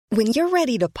When you're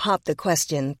ready to pop the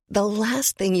question, the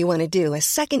last thing you want to do is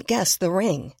second-guess the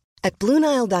ring. At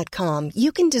BlueNile.com,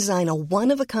 you can design a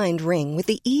one-of-a-kind ring with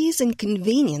the ease and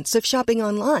convenience of shopping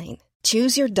online.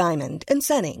 Choose your diamond and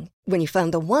setting. When you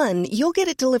find the one, you'll get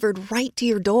it delivered right to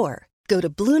your door. Go to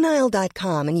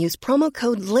BlueNile.com and use promo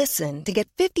code LISTEN to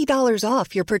get $50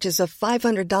 off your purchase of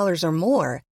 $500 or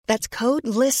more. That's code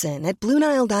LISTEN at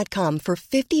BlueNile.com for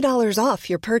 $50 off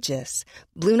your purchase.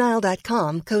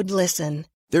 BlueNile.com, code LISTEN.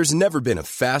 There's never been a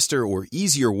faster or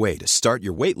easier way to start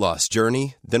your weight loss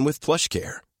journey than with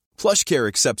PlushCare. PlushCare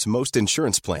accepts most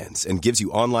insurance plans and gives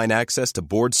you online access to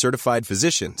board-certified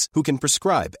physicians who can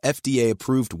prescribe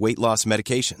FDA-approved weight loss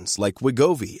medications like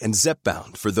Wegovy and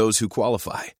Zepbound for those who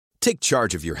qualify. Take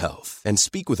charge of your health and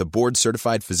speak with a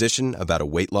board-certified physician about a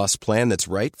weight loss plan that's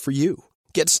right for you.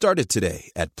 Get started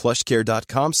today at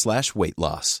plushcare.com/weight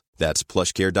loss. That's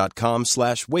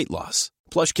plushcare.com/weight loss.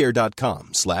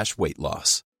 plushcare.com/weight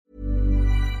loss.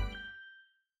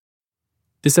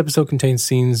 This episode contains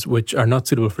scenes which are not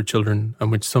suitable for children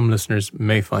and which some listeners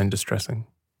may find distressing.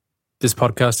 This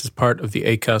podcast is part of the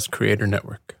Acast Creator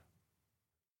Network.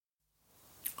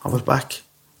 I was back.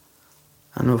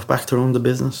 And I was back to run the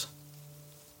business.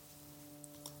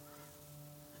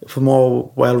 It was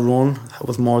more well run, there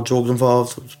was more drugs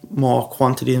involved, there was more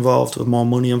quantity involved, there was more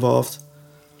money involved.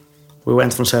 We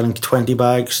went from selling 20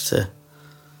 bags to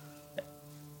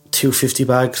 250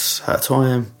 bags at a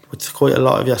time, which is quite a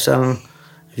lot if you're selling.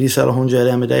 If you sell 100 of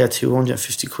them a day at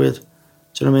 250 quid, do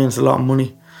you know what I mean? It's a lot of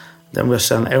money. Then we're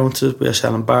selling ounces, we're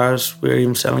selling bars, we're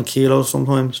even selling kilos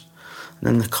sometimes. And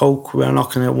then the coke, we were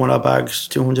knocking out one of our bags,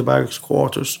 200 bags,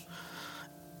 quarters.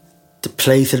 The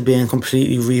place had been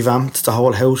completely revamped. The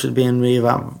whole house had been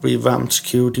revamped,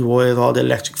 security wires, all the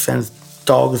electric fence,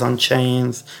 dogs on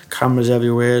chains, cameras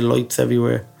everywhere, lights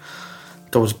everywhere.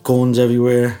 There was guns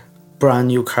everywhere, brand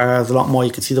new cars, a lot more.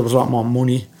 You could see there was a lot more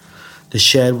money. The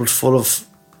shed was full of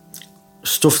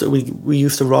stuff that we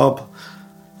used to rob.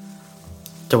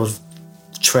 There was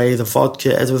trays of vodka.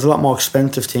 There was a lot more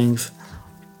expensive things.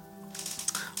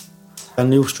 I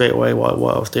knew straight away what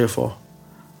I was there for.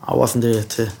 I wasn't there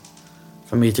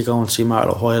for me to go and see Martin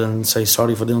O'Hoyle and say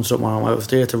sorry for doing something wrong. I was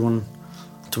there to run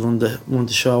the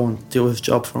show and do his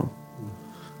job for him.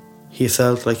 He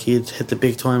felt like he'd hit the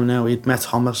big time now. He'd met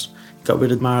Thomas, he got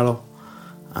rid of Marlowe,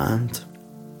 and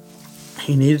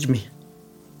he needed me.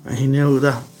 And he knew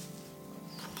that.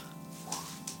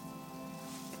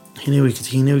 He knew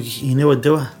I'd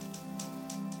do it.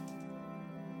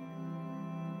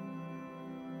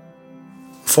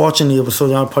 Fortunately, it was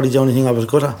probably the only thing I was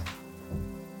good at.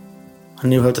 I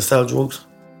knew how to sell drugs.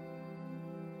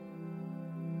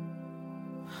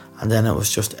 And then it was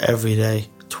just every day,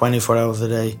 24 hours a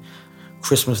day.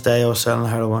 Christmas Day I was selling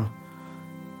heroin.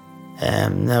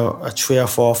 Now 3 or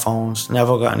 4 phones,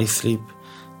 never got any sleep.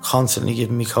 Constantly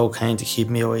giving me cocaine to keep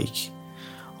me awake.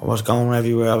 I was going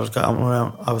everywhere. I was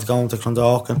going to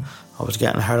Clondalkin. I was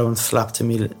getting heroin slapped to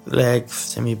me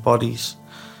legs, to me bodies,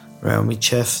 around my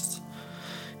chest.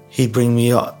 He'd bring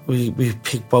me up. We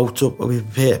pick boats up. We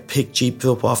pick jeeps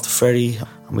up off the ferry,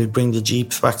 and we'd bring the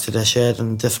jeeps back to the shed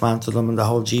and dismantle them, and the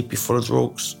whole jeep be full of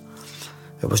drugs.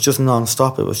 It was just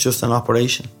non-stop. It was just an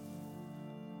operation.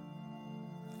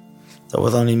 There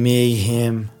was only me,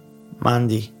 him,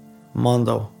 Mandy,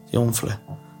 Mondo, the young fella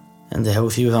in the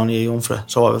house. He was only a young fella,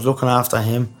 so I was looking after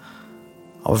him.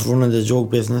 I was running the drug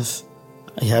business.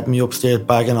 He had me upstairs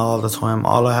bagging all the time.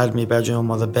 All I had in my bedroom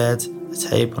was a bed, a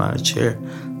table and a chair,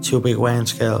 2 big weighing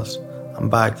scales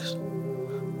and bags.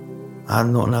 I had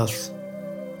nothing else.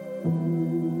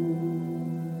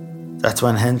 That's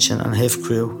when Henshin and his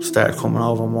crew started coming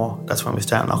over more. That's when we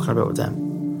started knocking about with them.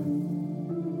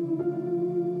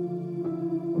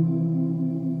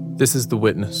 This is The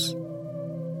Witness,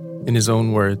 in his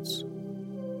own words.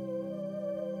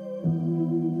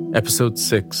 Episode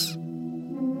 6,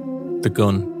 The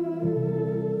Gun.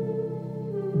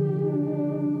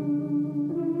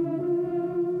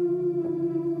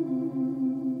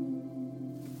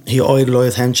 He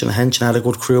idolised Henshin. Henshin had a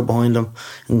good crew behind him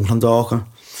in Clondalkin.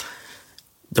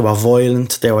 They were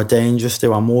violent, they were dangerous, they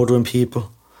were murdering people.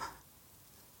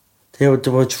 They were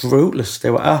just ruthless. They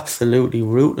were absolutely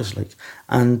ruthless,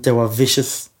 and they were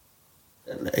vicious.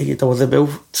 There was about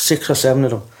 6 or 7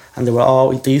 of them, and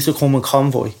they used to come in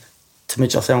convoy to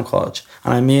Mitchellstown College.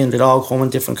 And I mean, they'd all come in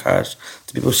different cars.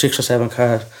 There'd be about 6 or 7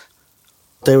 cars.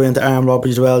 They were into armed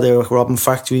robberies as well. They were robbing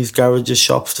factories, garages,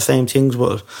 shops, the same things.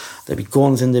 But there'd be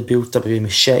guns in the boot, there'd be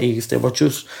machetes. They were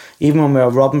just, even when we were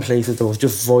robbing places, there was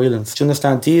just violence. Do you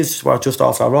understand? These were just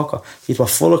off our rocker. These were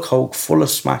full of coke, full of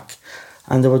smack.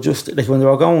 And they were just, when they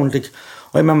were going,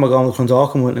 I remember going to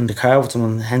Clondalkin in the car with them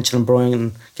and Henchel and Brian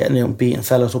and getting out and beating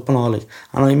fellas up and all, like.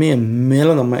 And I mean, a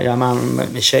million of them, yeah, man,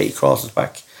 my shade across his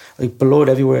back, like blood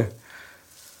everywhere.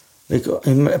 Like,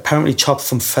 apparently chopped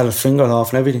some fella's finger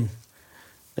off and everything.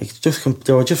 Like,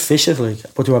 they were just vicious,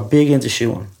 like, but they were big into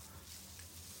shooting.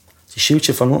 They shoot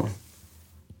you for nothing.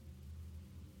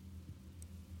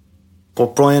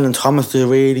 But Brian and Thomas, they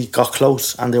really got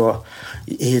close, and they were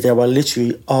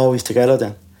literally always together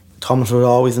then. Thomas was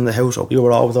always in the house, or we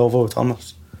were always over with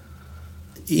Thomas.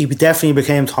 He definitely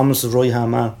became Thomas's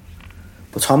right-hand man.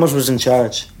 But Thomas was in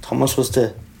charge.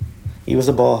 He was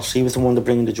the boss. He was the one to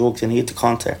bring the drugs in. He had the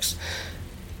context.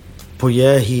 But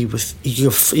yeah, he was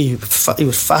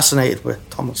fascinated with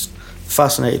Thomas.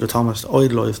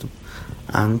 Idolised him.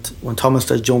 And when Thomas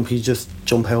did jump, he just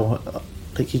jumped out.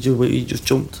 Like he just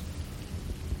jumped.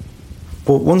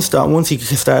 But once he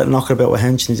started knocking about with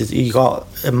Hench, he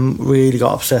really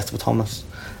got obsessed with Thomas.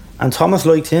 And Thomas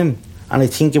liked him. And I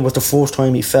think it was the first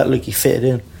time he felt like he fitted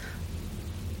in.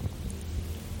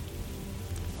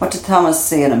 What did Thomas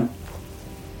see in him?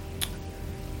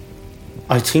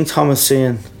 I think Thomas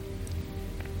saying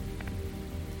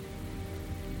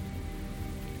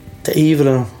the evil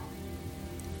in him,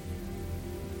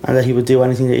 and that he would do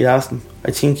anything that he asked him.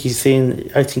 I think he's saying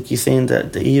that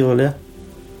the evil, yeah.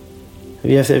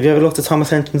 Have you ever looked at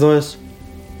Thomas Hench's eyes?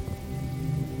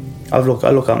 I look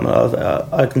at him.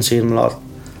 I can see him a lot.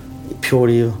 Pure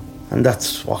evil, and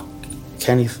that's what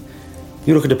Kenny's.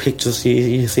 You look at the pictures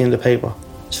you see in the paper.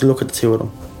 Just look at the two of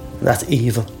them. That's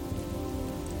evil.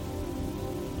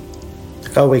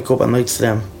 I wake up at night to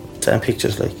them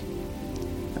pictures, like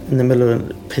in the middle of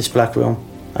a pitch black room.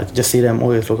 I can just see them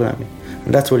eyes looking at me,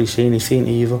 and that's what he's seeing. He's seeing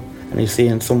evil, and he's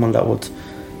seeing someone that would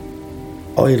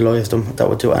idolise them, that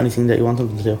would do anything that he wanted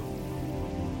them to do.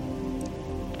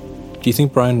 Do you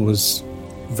think Brian was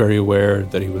very aware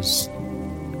that he was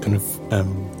kind of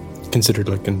considered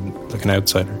like an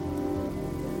outsider?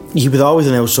 He was always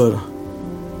an outsider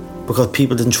because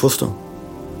people didn't trust him.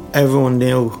 Everyone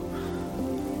knew.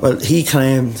 Well, he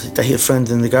claimed that he had friends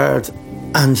in the Guard,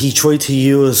 and he tried to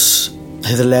use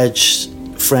his alleged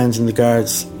friends in the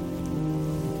Guards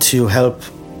to help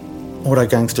other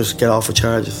gangsters get off of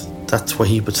charges. That's what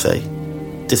he would say.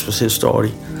 This was his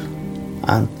story,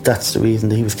 and that's the reason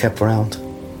that he was kept around.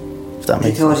 If that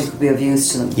makes sense. He thought he could be of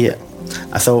use to them. Yeah.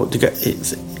 So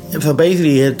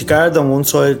basically, the Guard on one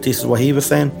side, this is what he was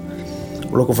saying.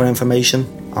 We're looking for information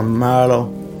on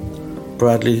Marlowe,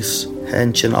 Bradley's,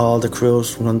 Hench and all the crews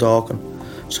from Dundalkin.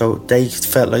 So they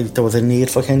felt like there was a need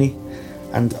for Kenny.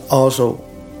 And also,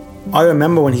 I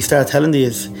remember when he started telling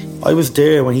these, I was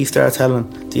there when he started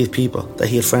telling these people that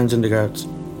he had friends in the Guards.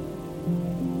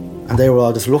 And they were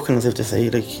all just looking as if to say,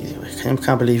 like, I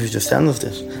can't believe he's just telling us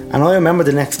this. And I remember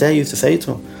the next day I used to say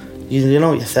to him, you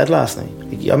know what you said last night?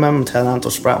 I remember him telling Anto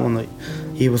Spratt one night,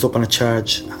 he was up on a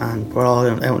charge and we're all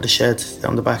out in the shed,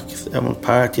 down the back, everyone's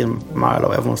partying,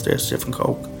 Marlowe, everyone's there sniffing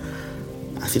coke.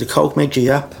 I see the coke makes you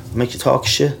yap, makes you talk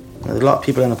shit. And a lot of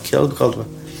people end up killed because of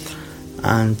it.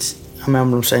 And I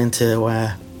remember him saying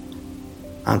to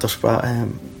Anto Spratt, I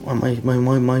might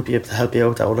be able to help you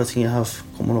out, that other thing you have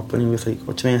coming up. And he was like,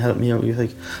 what do you mean help me out? He was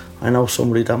like, I know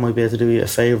somebody that might be able to do you a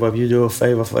favour if you do a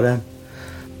favour for them.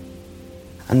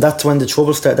 And that's when the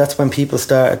trouble started. That's when people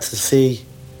started to see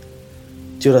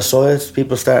the other side.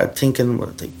 People started thinking,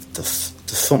 well, there's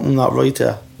something not right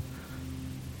there.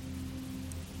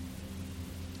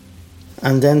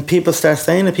 And then people start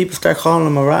saying it, people start calling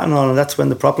him a rat and all, and that's when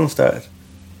the problem started.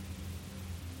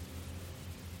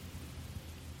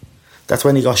 That's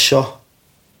when he got shot.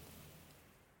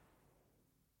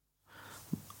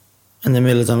 In the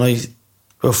middle of the night,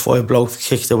 about 5 blokes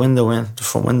kicked the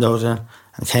front windows in,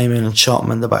 and came in and shot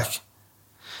him in the back.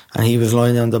 And he was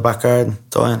lying down in the back garden,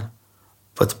 dying,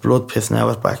 but the blood pissing out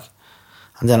his back.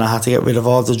 And then I had to get rid of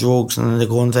all the drugs and the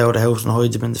guns out of the house and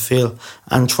hide them in the field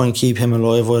and try and keep him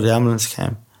alive while the ambulance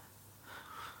came.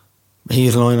 He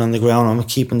was lying on the ground, I'm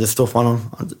keeping the stuff on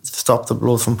him to stop the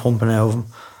blood from pumping out of him.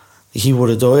 He would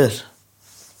have died.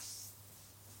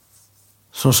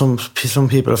 So some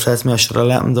people have said to me I should have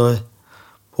let him die,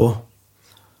 but I'm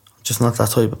just not that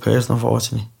type of person,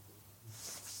 unfortunately.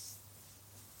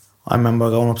 I remember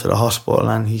going up to the hospital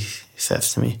and he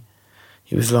says to me,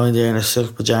 he was lying there in his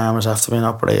silk pyjamas after being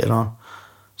operated on.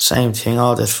 Same thing,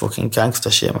 all this fucking gangster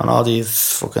shit, man, all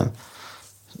these fucking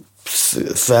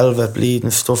velvet bleeding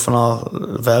stuff and all,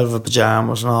 velvet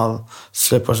pyjamas and all,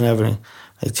 slippers and everything.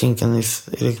 Like thinking he's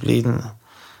like bleeding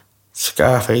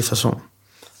Scarface or something.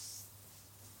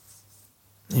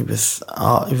 He was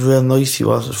real nice, he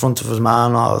was in front of his man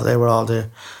and all, they were all there,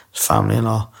 his family and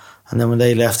all. And then when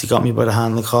they left, he got me by the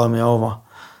hand and called me over.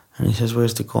 And he says,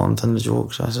 where's the guns and the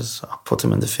drugs? I says, I put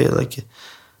them in the field like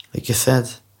you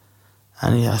said.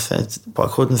 And I said, but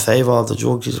I couldn't save all the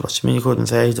drugs. He said, what do you mean you couldn't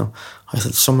save them? I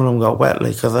said, some of them got wet,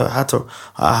 like, because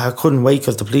I couldn't wait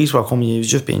because the police were coming. He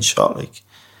was just being shot, like.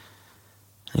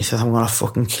 And he said, I'm going to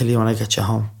fucking kill you when I get you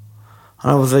home.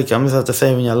 And I was like, I'm just have to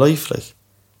save in your life, like.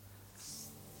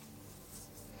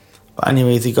 But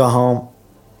anyways, he got home.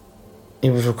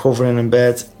 He was recovering in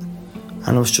bed.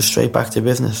 And it was just straight back to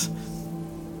business.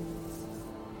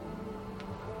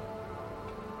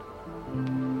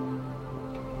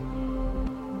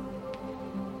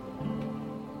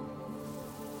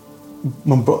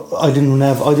 I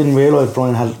didn't realise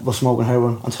Brian was smoking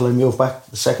heroin until I moved back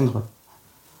the second time.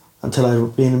 Until I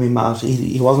was being in my mad.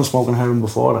 He wasn't smoking heroin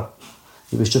before that.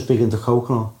 He was just big into coke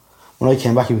and all. When I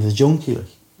came back, he was a junkie. Like.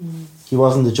 He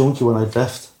wasn't a junkie when I'd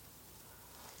left.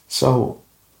 So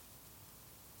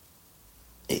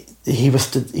he was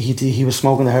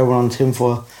smoking the heroin on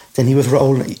tinfoil. Then he was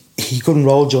rolling. He couldn't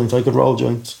roll joints. I could roll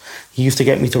joints. He used to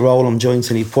get me to roll him joints,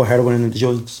 and he'd put heroin in the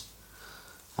joints,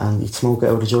 and he'd smoke it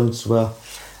out of the joints as well.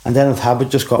 And then his habit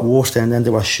just got worse. And then they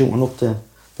were shooting up. Then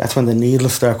that's when the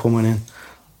needles started coming in.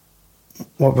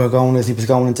 What we were going is he was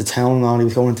going into town and he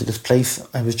was going into this place.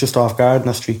 I was just off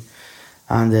Gardner Street,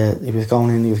 and he was going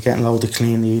in. He was getting loads of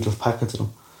clean needles, packeted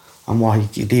them, and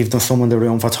he'd leave some in the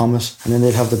room for Thomas, and then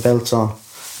they'd have the belts on,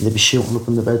 and they'd be shooting up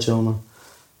in the bedroom. And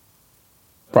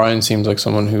Brian seems like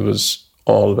someone who was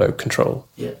all about control,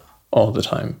 all the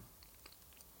time.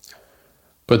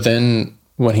 But then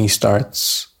when he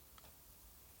starts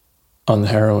on the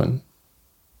heroin's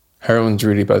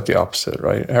really about the opposite,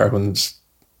 right? Heroin's,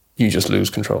 you just lose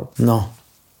control. No,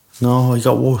 he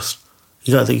got worse.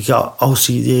 He got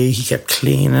OCD, he kept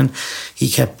cleaning,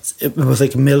 it was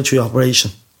like a military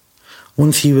operation.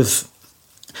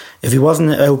 If he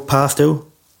wasn't passed out,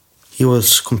 he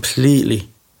was completely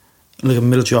like a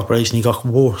military operation. He got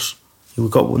worse.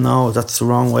 No, that's the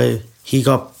wrong way. He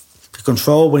got the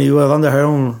control when he was on the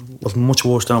heroin was much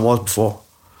worse than it was before.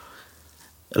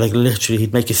 Like literally,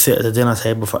 he'd make you sit at the dinner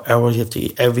table for hours. You have to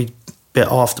eat every bit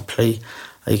off the plate.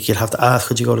 Like you'd have to ask,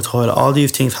 could you go to the toilet? All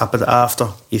these things happened after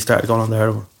he started going on the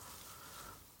heroin.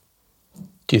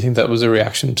 Do you think that was a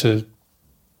reaction to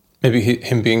maybe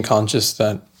him being conscious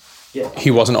that he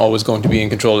wasn't always going to be in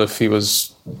control if he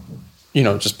was,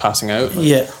 just passing out?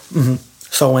 Yeah. Mm-hmm.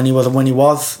 So when he was awake,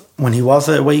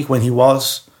 when he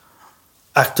was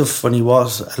active, when he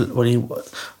wasn't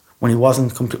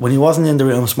in the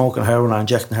room smoking heroin or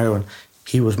injecting heroin,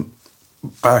 he was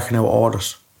barking out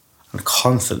orders and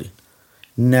constantly.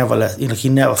 He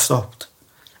never stopped.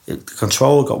 The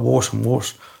control got worse and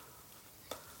worse.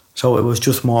 So it was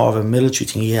just more of a military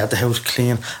thing. He had the house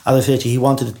clean. As I said to you, he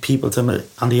wanted people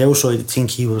on the outside to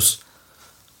think he was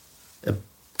a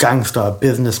gangster, a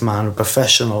businessman, a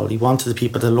professional. He wanted the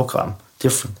people to look at him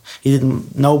different.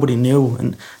 Nobody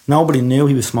knew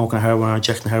he was smoking heroin or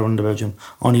injecting heroin in the bedroom.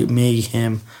 Only me,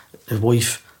 him, his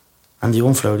wife, and the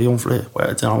young fella. Well,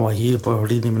 I don't know what he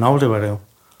didn't even know they were there.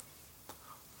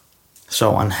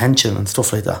 So, and Henchen and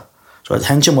stuff like that. So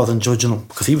Henchen wasn't judging him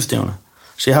because he was doing it.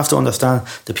 So you have to understand,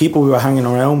 the people we were hanging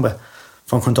around with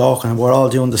from Clondalkin were all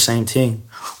doing the same thing.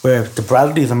 Where the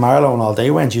Bradleys and Marlowe and all,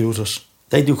 they weren't users.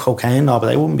 They do cocaine now, but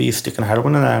they wouldn't be sticking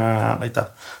heroin in there like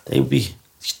that. They would be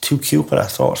too cute for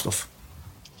that sort of stuff.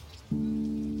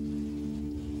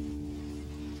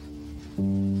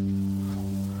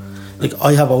 Like,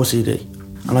 I have OCD,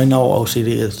 and I know what OCD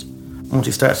is. Once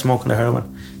he started smoking the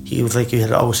heroin, he was like he had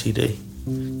OCD.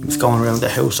 He was going around the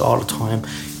house all the time,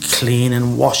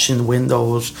 cleaning, washing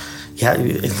windows. He had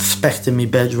inspecting my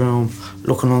bedroom,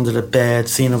 looking under the bed,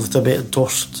 seeing if there was a bit of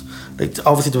dust. Like,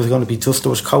 obviously there was going to be dust. There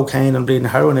was cocaine and bleeding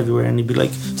heroin everywhere, and he'd be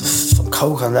like, "There's some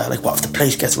coke on that. Like, what if the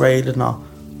place gets raided now?"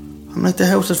 I'm like, the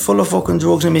house is full of fucking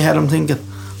drugs in my head. I'm thinking,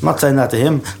 I'm not saying that to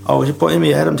him. Oh, he put in my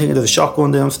head. I'm thinking there's a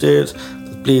shotgun downstairs,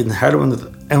 there's bleeding heroin, there's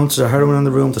ounces of heroin in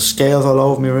the room, there's scales all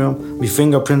over my room, my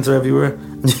fingerprints are everywhere.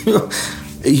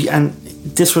 And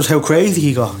this was how crazy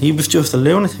he got. He was just a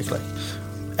lunatic. Like,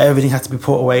 everything had to be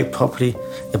put away properly.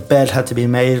 The bed had to be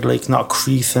made like not a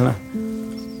crease in it.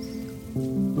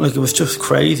 Like, it was just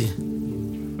crazy.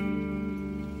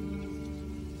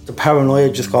 The paranoia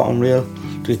just got unreal.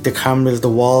 The cameras, the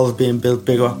walls being built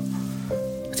bigger.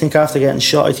 I think after getting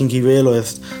shot, I think he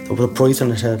realised there was a price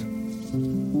on his head.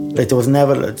 Like,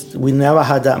 we never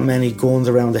had that many guns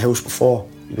around the house before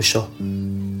he was shot.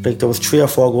 Like, there was 3 or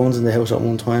 4 guns in the house at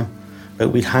one time.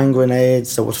 Like, we'd hand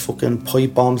grenades, there was fucking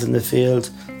pipe bombs in the field,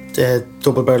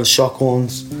 double-barrel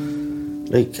shotguns,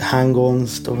 like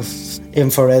handguns, there was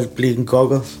infrared bleeding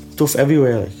goggles, stuff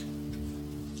everywhere, like.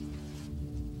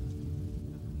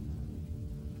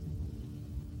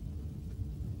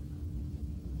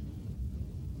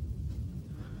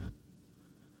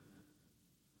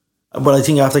 But I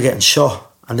think after getting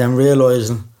shot and then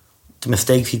realising the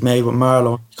mistakes he'd made with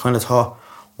Marlowe, he kind of thought,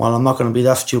 well, I'm not going to be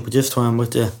that stupid this time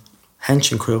with the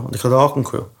Henshin crew, the Kildalkin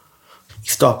crew. He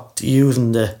stopped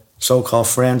using the so-called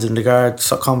friends in the guard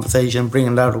conversation,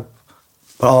 bringing that up.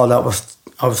 But all that was,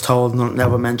 I was told,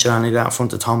 never mention any of that in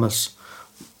front of Thomas.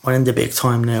 We're in the big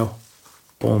time now.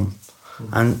 Boom.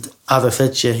 And as I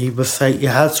said to you, he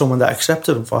had someone that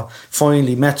accepted him.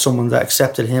 Finally met someone that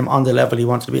accepted him on the level he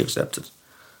wanted to be accepted.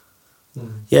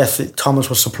 Yes, Thomas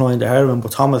was supplying the heroin,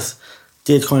 but Thomas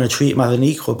did kind of treat him as an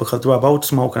equal because they were both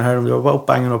smoking heroin, they were both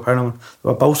banging up heroin, they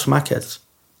were both smackheads.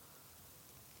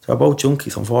 They were both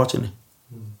junkies, unfortunately.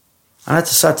 And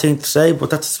that's a sad thing to say, but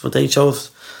that's what they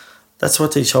chose. That's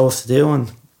what they chose to do.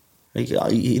 And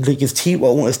like his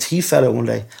teeth fell out one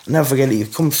day. I'll never forget it.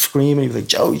 He'd come screaming. He was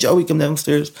like, Joey, come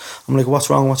downstairs. I'm like, what's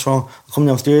wrong? I come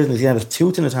downstairs and he had a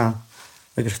tooth in his hand,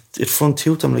 like a front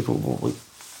tooth. I'm like,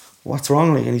 what's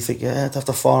wrong? Like, and he's like, yeah, that's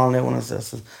the fall out. And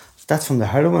that's from the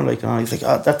heroin. Like, and he's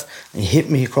like, that. And he hit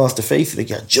me across the face. He's like,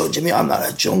 you're judging me. I'm not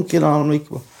a junkie. And I'm like,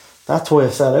 well, that's why I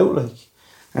fell out. Like,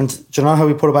 and do you know how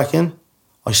we put it back in?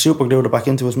 I super glued it back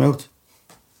into his mouth.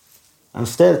 And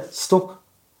instead, it stuck.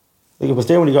 Like, it was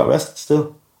there when he got arrested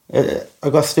still. I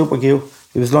got super glue.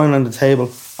 He was lying on the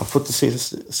table. I put the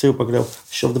super glue,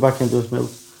 shoved it back into his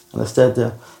mouth. And instead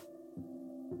there.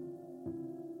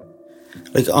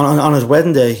 Like, on his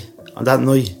wedding day, on that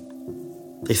night,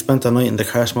 they spent the night in the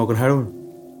car smoking heroin.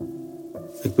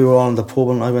 Like, we were all in the pub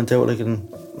and I went out, like, and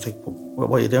I was like,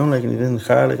 what are you doing? Like, and he's in the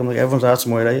car, like, I'm like, everyone's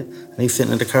asking where are you? And he's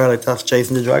sitting in the car like that's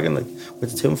chasing the dragon, like,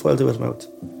 with the tinfoil to his mouth.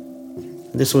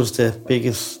 And this was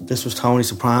Tony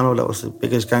Soprano, that was the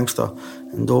biggest gangster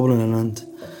in Dublin, and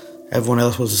everyone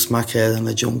else was a smackhead and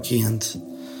a junkie, and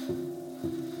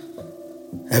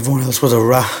everyone else was a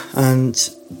rat, and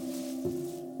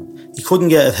he couldn't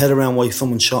get his head around why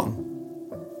someone shot him.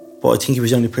 But I think he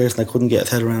was the only person that couldn't get his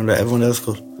head around that. Everyone else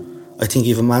could. I think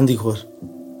even Mandy could.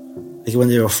 Like, when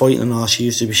they were fighting and all, she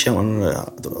used to be shouting,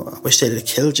 I wish they'd have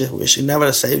killed you, I wish they never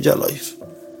have saved your life.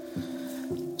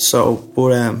 So,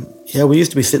 but yeah, we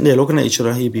used to be sitting there looking at each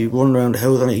other. He'd be running around the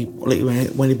house, and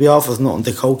when he'd be off us nothing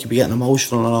to coke, he'd be getting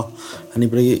emotional and all, and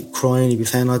he'd be crying, he'd be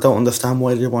saying, I don't understand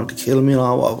why they want to kill me and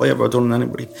all, what have I ever done to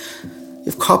anybody?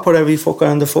 You've coppered every fucker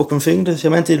on the fucking fingers. You're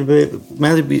meant to be,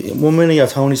 one minute you're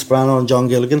Tony Soprano and John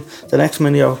Gilligan, the next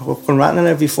minute you're fucking rattling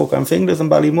every fucking fingers in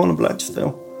Ballymun and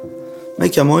Blanchardstown.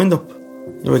 Make your mind up.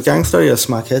 You're a gangster, you're a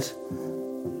smackhead.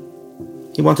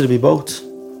 He wanted to be both.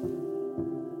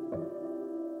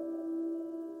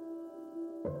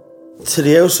 To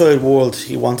the outside world,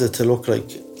 he wanted to look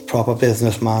like a proper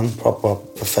businessman, proper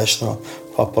professional,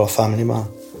 proper family man.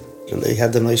 He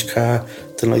had the nice car,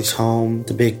 the nice home,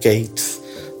 the big gates,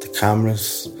 the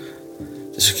cameras,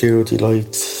 the security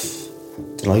lights,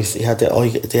 he had the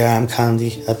arm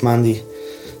candy at Mandy. Do you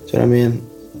know what I mean?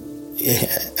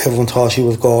 Everyone thought she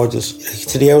was gorgeous.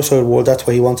 To the outside world, that's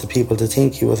why he wanted people to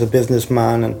think he was a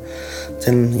businessman, and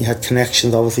then he had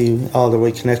connections, obviously all the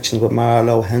right connections with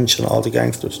Marlowe, Henshin, all the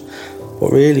gangsters.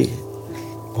 But really,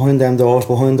 behind them doors,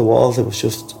 behind the walls, it was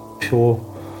just pure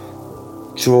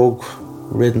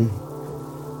drug-ridden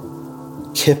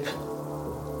kip.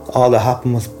 All that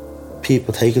happened was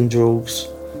people taking drugs,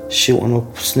 shooting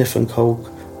up, sniffing coke,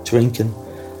 drinking,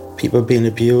 people being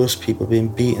abused, people being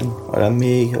beaten, or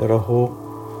me, or her.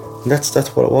 And that's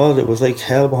what it was. It was like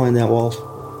hell behind them walls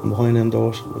and behind them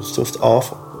doors. It was just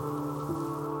awful.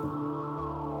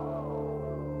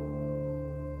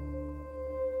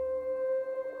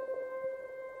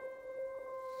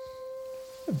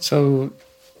 So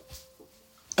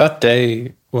that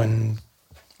day when,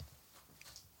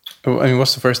 I mean,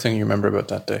 what's the first thing you remember about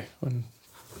that day? When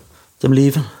them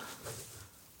leaving.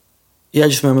 Yeah, I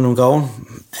just remember them going.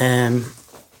 I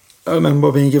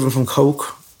remember being given some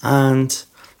coke, and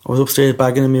I was upstairs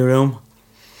bagging in my room.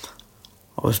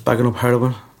 I was bagging up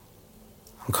heroin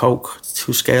and coke,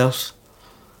 2 scales,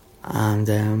 and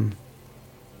the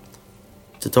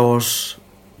doors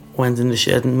went in the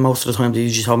shed, and most of the time they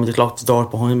usually told me to lock the door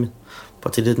behind me,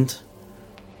 but they didn't.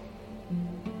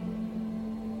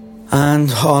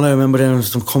 And all I remember then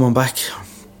was them coming back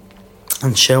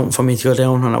and shouting for me to go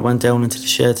down, and I went down into the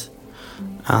shed,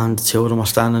 and the 2 of them were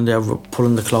standing there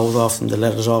pulling the clothes off them, the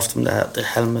leathers off them, the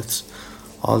helmets,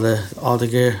 all the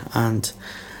gear, and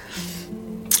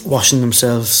washing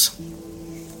themselves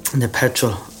in the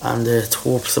petrol and the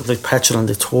taupe, stuff like petrol and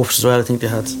the taupes as well, I think they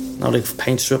had, not like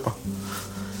paint stripper.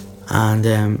 And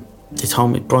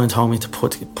Brian told me to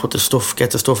put the stuff,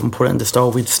 get the stuff and put it in the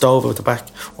stove. We had the stove out the back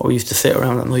where we used to sit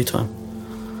around at night time.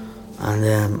 And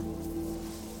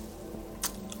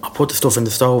I put the stuff in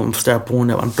the stove and started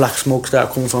burning it, and black smoke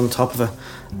started coming from the top of it.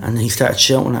 And he started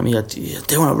shouting at me, "You're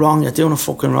doing it wrong, you're doing it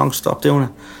fucking wrong, stop doing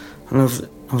it." And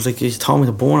I was like, "You told me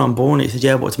to burn it." He said,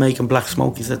 "Yeah, but it's making black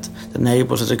smoke." He said, "The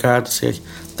neighbours at the garden said,"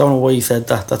 don't know why he said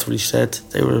that, that's what he said,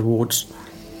 they were his words.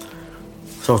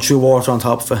 So I threw water on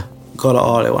top of it, got it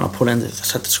all out, and I put in, I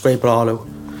had to scrape it all out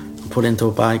and put it into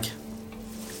a bag.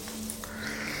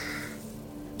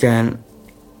 Then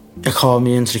he called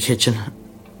me into the kitchen.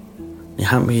 He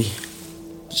had me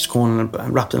just going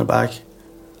and wrapped in a bag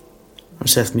and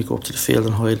said to me, "Go up to the field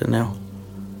and hide it now.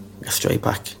 Get straight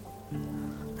back."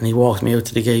 And he walked me out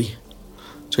to the gate.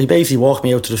 So he basically walked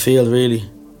me out to the field, really.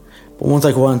 But once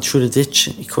I went through the ditch,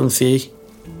 he couldn't see.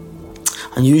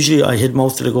 And usually I hid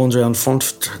most of the guns around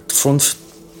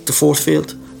the fourth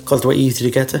field, because they were easy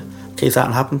to get to, in case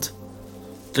that happened,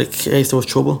 in case there was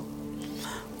trouble.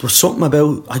 There was something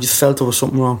about, I just felt there was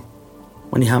something wrong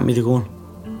when he handed me the gun.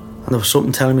 And there was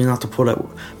something telling me not to put it.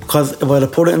 Because if I'd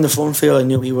have put it in the front field, I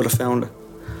knew he would have found it.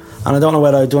 And I don't know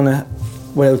whether I'd done it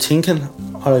without thinking,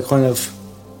 or I kind of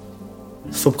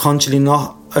subconsciously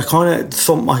not. I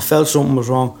felt something was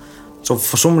wrong. So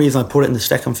for some reason I put it in the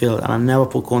second field, and I never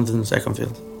put guns in the second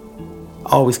field.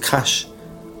 Always cash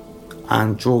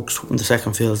and drugs in the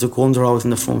second field. The guns are always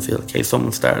in the front field in case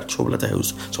someone started trouble at the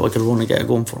house, so I could run and get a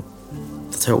gun for them.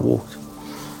 That's how it worked.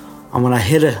 And when I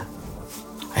hit it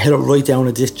right down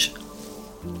a ditch.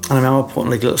 And I remember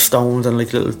putting like little stones and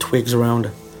like little twigs around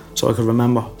it so I could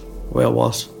remember where it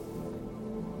was.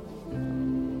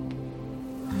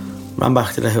 Ran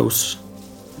back to the house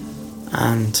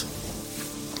and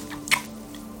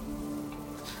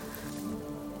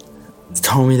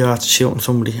told me they were after shooting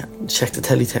somebody. Checked the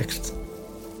teletext.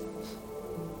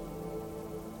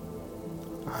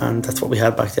 And that's what we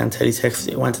had back then, teletext.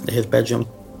 He went into his bedroom.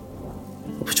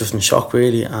 I was just in shock,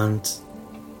 really, and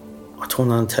I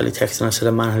turned on the teletext and I said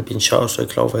a man had been shot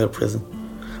outside Clover Hill prison,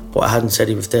 but I hadn't said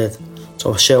he was dead.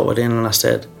 So I shouted in and I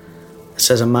said, "It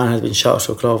says a man had been shot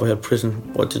outside Clover Hill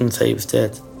prison, but it didn't say he was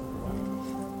dead."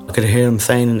 I could hear him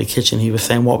saying in the kitchen, he was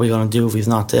saying, "What are we going to do if he's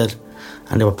not dead?"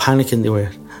 And they were panicking, they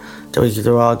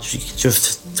were all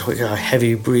just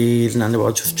heavy breathing, and they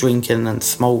were just drinking and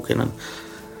smoking and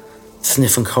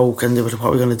sniffing coke, and they were, "What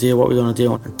are we going to do, what are we going to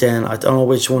do?" And then, I don't know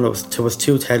which one it was, there was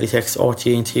two teletexts,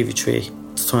 RTE and TV3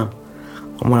 at the time.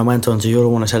 And when I went on to the other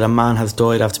one, I said, "A man has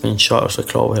died after being shot outside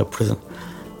Clover Hill prison."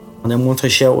 And then once I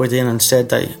shouted in and said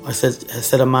that, I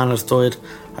said a man has died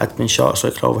after being shot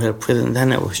outside Clover Hill prison, and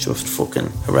then it was just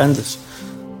fucking horrendous.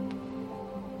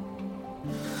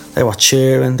 They were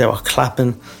cheering, they were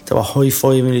clapping, they were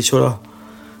high-fiving each other.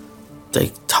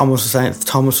 Like Thomas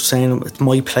was saying, "It's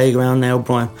my playground now,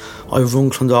 Brian. I've run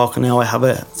Clondalkin now, I have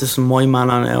it. This is my man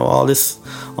on now, all this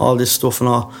stuff and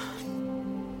all."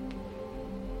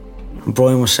 And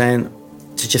Brian was saying,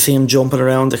 "Did you see him jumping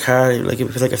around the car? Like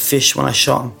it was like a fish when I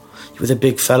shot him. He was a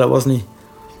big fella, wasn't he?"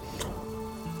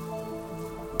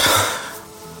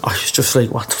 I was just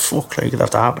like, what the fuck, like,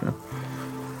 that's happening.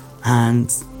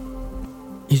 And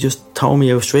he just told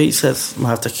me out straight, he said, "I'm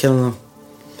after killing him."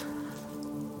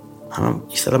 And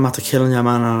he said, "I'm after killing you,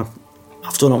 man, and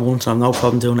I've done it once and I've no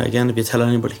problem doing it again if you tell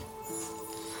anybody."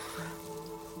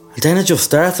 And then it just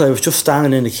started. I was just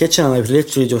standing in the kitchen and I was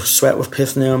literally just, sweat was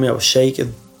pissing out of me, I was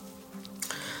shaking.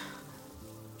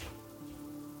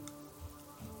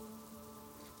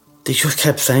 They just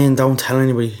kept saying, "Don't tell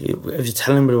anybody. If you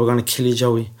tell anybody, we're going to kill you,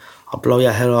 Joey. I'll blow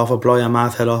your head off, I'll blow your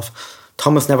mouth head off."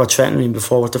 Thomas never threatened me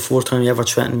before. It was the first time he ever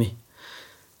threatened me.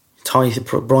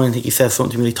 Brian, I think he said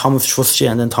something to me like, "Thomas trusts you."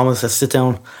 And then Thomas said, "Sit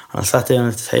down." And I sat down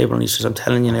at the table and he says, "I'm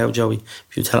telling you now, Joey,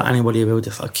 if you tell anybody about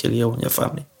this, I'll kill you and your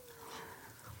family."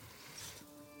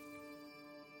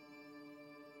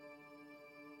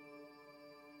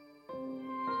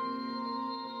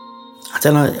 And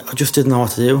then I just didn't know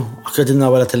what to do. I didn't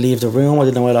know whether to leave the room. I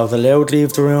didn't know whether I was allowed to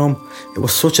leave the room. It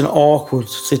was such an awkward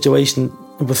situation.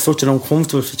 It was such an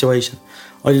uncomfortable situation.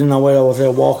 I didn't know whether I was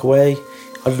allowed to walk away.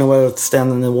 I didn't know whether to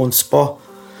stand in the one spot.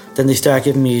 Then they started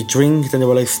giving me a drink. Then they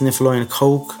were like sniffing line of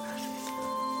coke.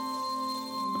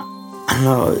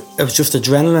 And it was just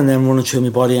adrenaline then running through my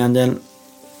body. And then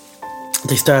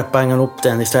they started banging up.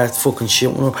 Then they started fucking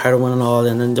shooting up heroin and all.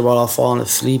 And then they were all falling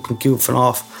asleep and goofing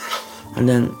off. And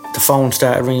then the phone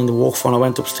started ringing, the work phone. I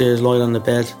went upstairs, lying on the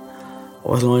bed. I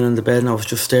was lying on the bed and I was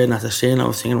just staring at the scene. I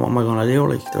was thinking, what am I going to do?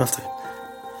 Like,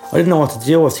 I didn't know what to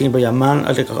do. I was thinking about your man.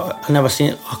 I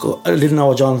didn't know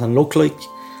what Jonathan looked like.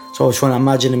 So I was trying to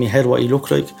imagine in my head what he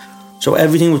looked like. So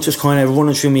everything was just kind of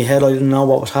running through my head. I didn't know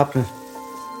what was happening.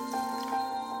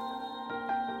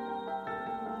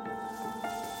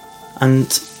 And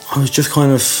I was just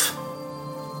kind of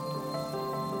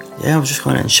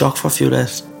in shock for a few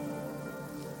days.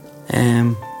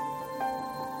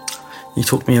 He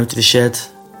took me out to the shed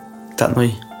that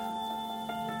night,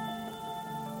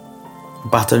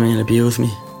 battered me and abused me.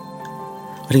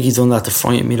 I think he done that to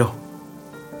frighten me though.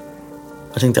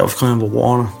 I think that was kind of a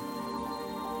warning,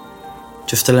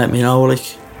 just to let me know,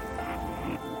 like.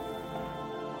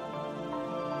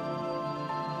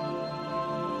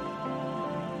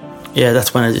 Yeah,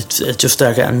 that's when it just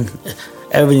started getting,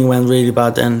 everything went really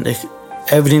bad then. Like,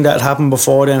 everything that had happened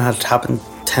before then had happened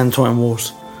 10 times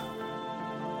worse.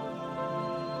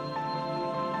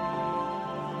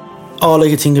 All I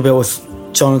could think about was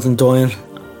Jonathan dying.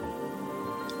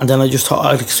 And then I just thought,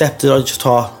 I'd accept it. I just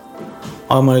thought,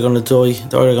 I'm either going to die,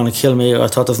 they're either going to kill me. I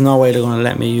thought, there's no way they're going to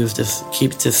let me use this,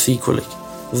 keep this secret. Like,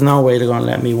 there's no way they're going to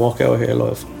let me walk out of here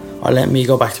alive. Or let me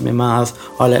go back to my ma's,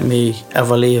 or let me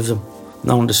ever leave them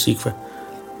knowing the secret.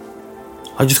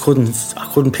 I just couldn't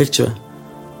picture it.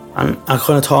 And I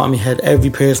kind of thought in my head, every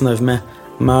person I've met,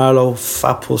 Marlo,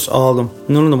 Fat Puss, all of them,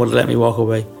 none of them would have let me walk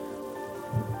away.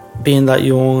 Being that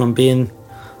young and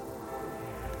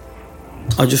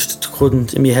I just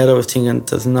couldn't, in my head I was thinking,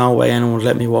 there's no way anyone would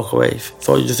let me walk away.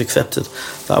 So I just accepted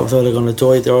that I was either going to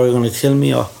die, they were either going to kill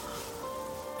me, or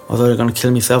I was either going to kill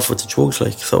myself with the drugs,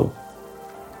 like, so.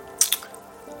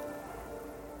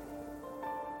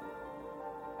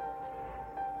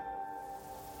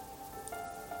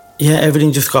 Yeah,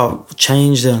 everything just got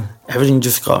changed then. Everything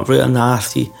just got real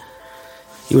nasty.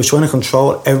 He was trying to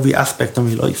control every aspect of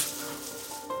my life.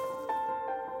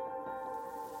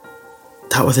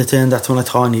 That was it then. That's when I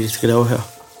thought I needed to get out of here.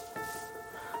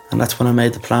 And that's when I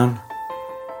made the plan.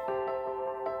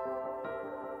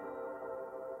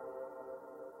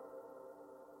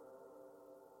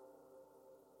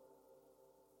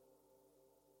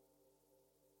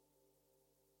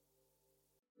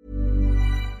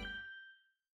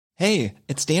 Hey,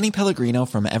 it's Danny Pellegrino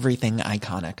from Everything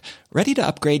Iconic. Ready to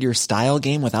upgrade your style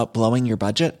game without blowing your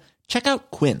budget? Check out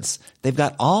Quince. They've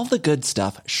got all the good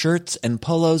stuff, shirts and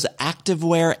polos,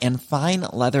 activewear, and fine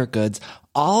leather goods,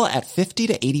 all at 50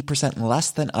 to 80% less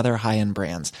than other high-end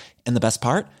brands. And the best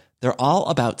part? They're all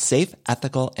about safe,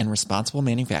 ethical, and responsible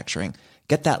manufacturing.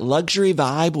 Get that luxury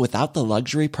vibe without the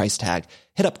luxury price tag.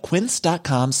 Hit up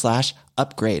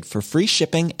quince.com/upgrade for free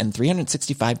shipping and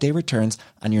 365-day returns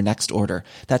on your next order.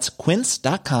 That's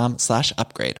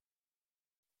quince.com/upgrade.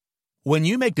 When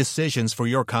you make decisions for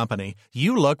your company,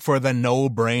 you look for the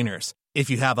no-brainers. If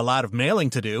you have a lot of mailing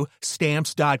to do,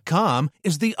 Stamps.com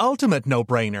is the ultimate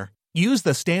no-brainer. Use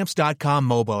the Stamps.com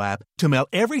mobile app to mail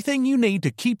everything you need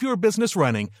to keep your business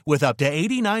running with up to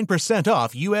 89%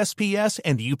 off USPS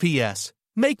and UPS.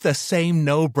 Make the same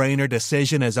no-brainer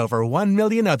decision as over 1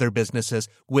 million other businesses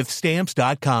with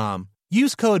Stamps.com.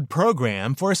 Use code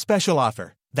PROGRAM for a special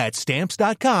offer. That's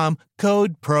Stamps.com,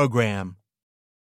 code PROGRAM.